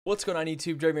What's going on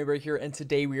YouTube? Dravenmayberry here, and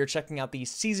today we are checking out the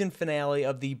season finale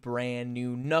of the brand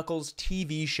new Knuckles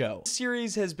TV show. The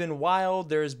series has been wild.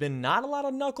 There's been not a lot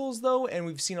of Knuckles though, and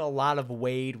we've seen a lot of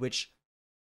Wade, which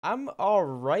I'm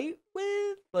alright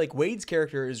with. Like, Wade's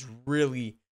character is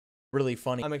really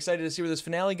funny. I'm excited to see where this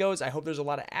finale goes. I hope there's a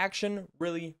lot of action.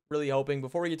 Really hoping.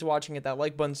 Before we get to watching, hit that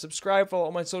like button, subscribe, follow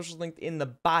all my socials linked in the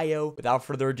bio. Without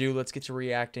further ado, let's get to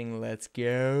reacting. Let's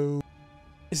go.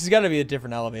 This has got to be a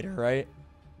different elevator, right?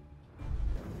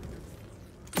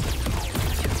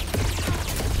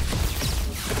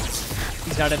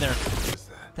 He's not in there.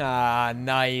 Ah,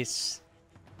 nice.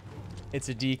 It's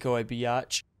a decoy,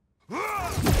 biatch.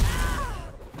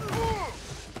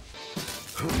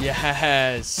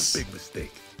 Yes. Big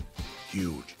mistake.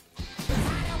 Huge.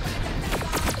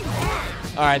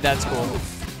 All right, that's cool.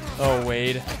 Oh,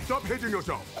 Wade. Stop hitting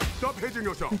yourself. Stop hitting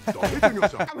yourself. Stop hitting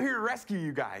yourself. I'm here to rescue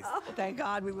you guys. Oh, thank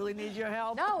God, we really need your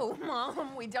help. No,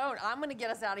 Mom, we don't. I'm gonna get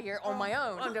us out of here on my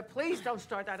own. Wanda, please don't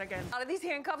start that again. Out of these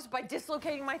handcuffs by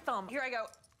dislocating my thumb. Here I go.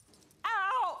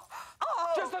 Ow!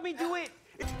 Oh! Just let me do it.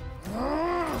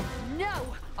 No,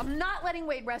 I'm not letting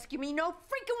Wade rescue me. No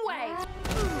freaking way.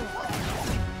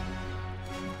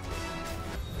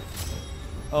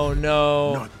 Oh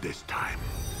no. Not this time.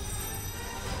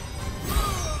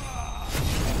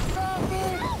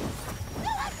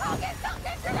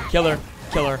 Kill her.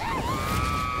 Kill her.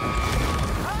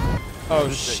 Oh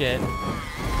shit.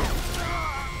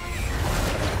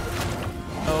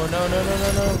 Oh no.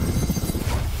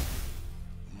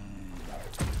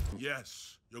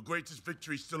 Yes, your greatest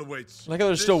victory still awaits. Like how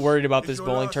they're still worried about this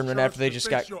bowling tournament after they just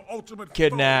got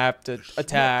kidnapped,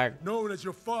 attacked. Known as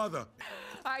your father.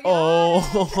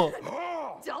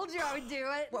 Oh. Told you I would do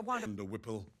it. The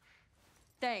Whipple.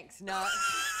 Thanks, Nut.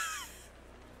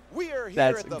 We are here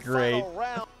That's at the great. final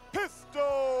round.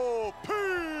 Pistol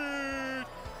Pete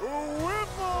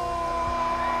Whipple.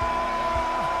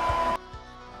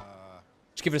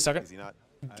 Just give it a second. Is he not?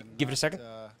 Give it a second.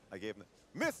 I gave him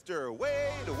Mr.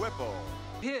 Wade Whipple.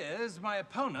 Here's my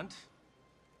opponent.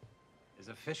 Is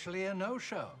officially a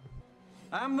no-show.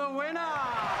 I'm the winner.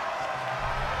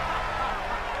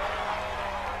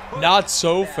 Not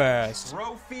so fast.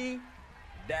 Trophy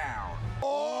down.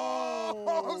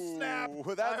 Oh, snap.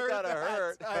 That's gotta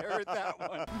hurt. I heard that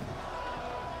one.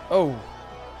 Oh.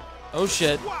 Oh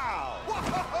shit. Wow.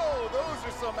 Whoa, those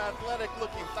are some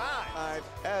athletic-looking thighs.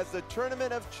 As the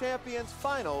Tournament of Champions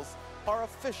finals are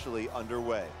officially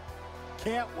underway.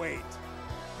 Can't wait.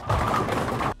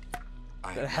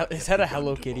 Is that a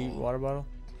Hello Kitty water bottle?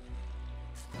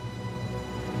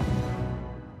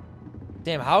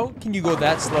 Damn, how can you go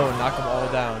that slow and knock them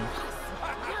all down?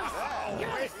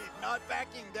 Wade not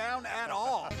backing down at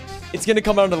all. It's gonna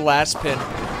come down to the last pin,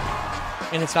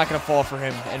 and it's not gonna fall for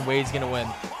him, and Wade's gonna win.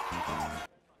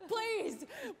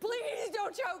 Please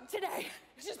don't choke today.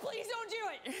 Just please don't do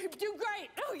it. Do great,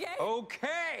 okay?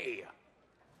 Okay.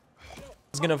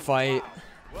 He's gonna fight.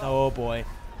 Oh boy.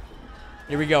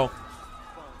 Here we go.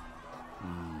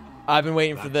 I've been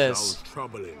waiting for this. Sounds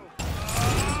troubling.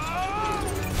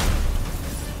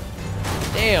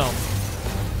 Damn.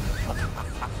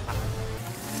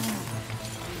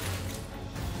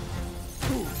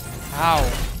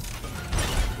 Ow.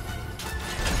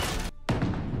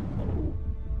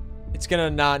 It's gonna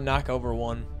not knock over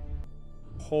one.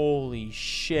 Holy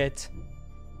shit.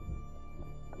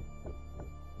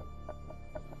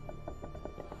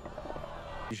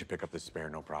 You should pick up the spare,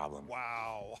 no problem.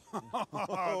 Wow.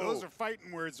 Those are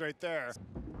fighting words right there.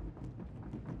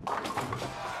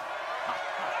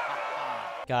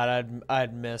 God,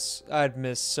 I'd miss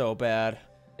so bad.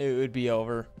 It would be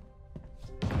over.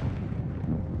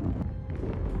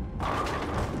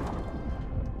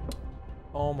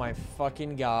 Oh my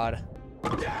fucking God.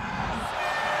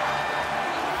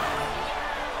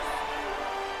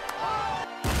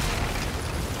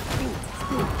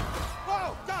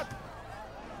 Whoa, God.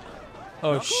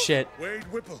 Oh shit. Wade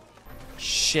Whipple.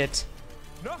 Shit.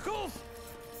 Knuckles?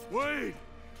 Wade,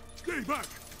 stay back.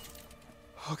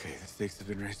 Okay, the stakes have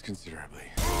been raised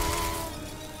considerably.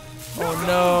 Oh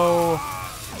no.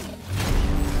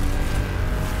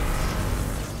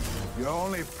 Your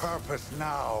only purpose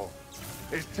now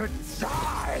is to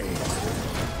die.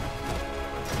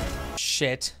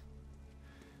 Shit.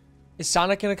 Is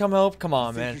Sonic gonna come help? Come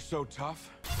on, man. You're so tough.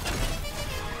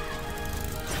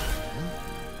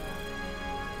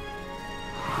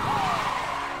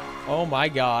 Oh my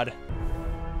God.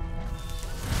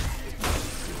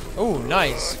 Oh,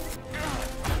 nice.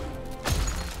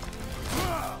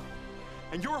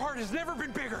 And your heart has never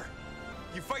been bigger.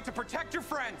 You fight to protect your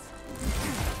friends.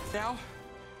 Now,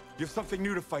 you have something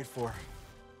new to fight for.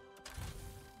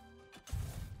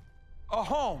 a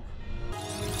home.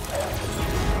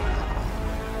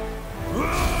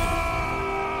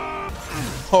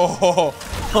 Oh,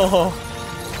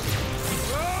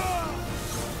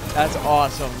 that's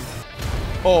awesome.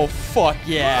 Oh, fuck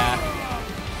yeah.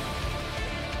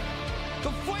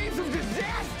 The flames of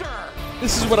disaster!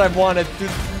 This is what I've wanted through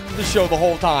the show the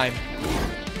whole time.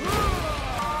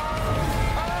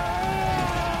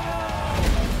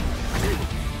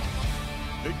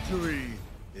 Victory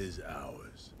is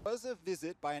ours. Was a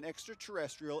visit by an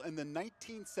extraterrestrial in the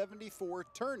 1974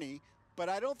 tourney, but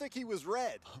I don't think he was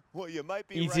red. Well, you might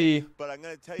be E.T. right, but I'm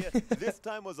going to tell you, this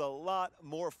time was a lot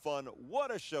more fun.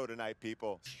 What a show tonight,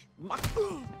 people.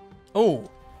 Oh.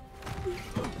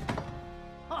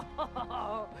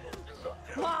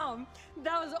 Mom,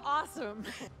 that was awesome.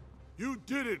 You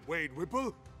did it, Wade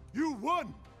Whipple. You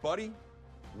won. Buddy,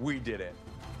 we did it.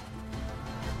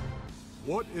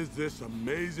 What is this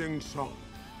amazing song?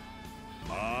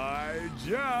 My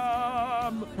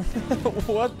jam.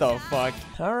 What the fuck?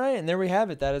 All right, and there we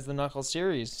have it. That is the Knuckles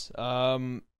series.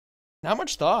 Not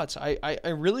much thoughts. I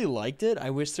really liked it. I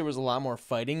wish there was a lot more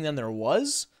fighting than there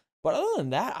was. But other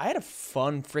than that, I had a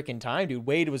fun freaking time, dude.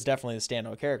 Wade was definitely the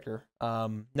standout character.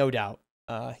 No doubt.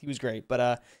 He was great.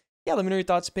 But yeah, let me know your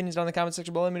thoughts, opinions down in the comment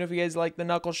section below. Let me know if you guys like the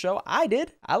Knuckles show. I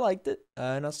did. I liked it.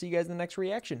 And I'll see you guys in the next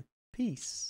reaction. Peace.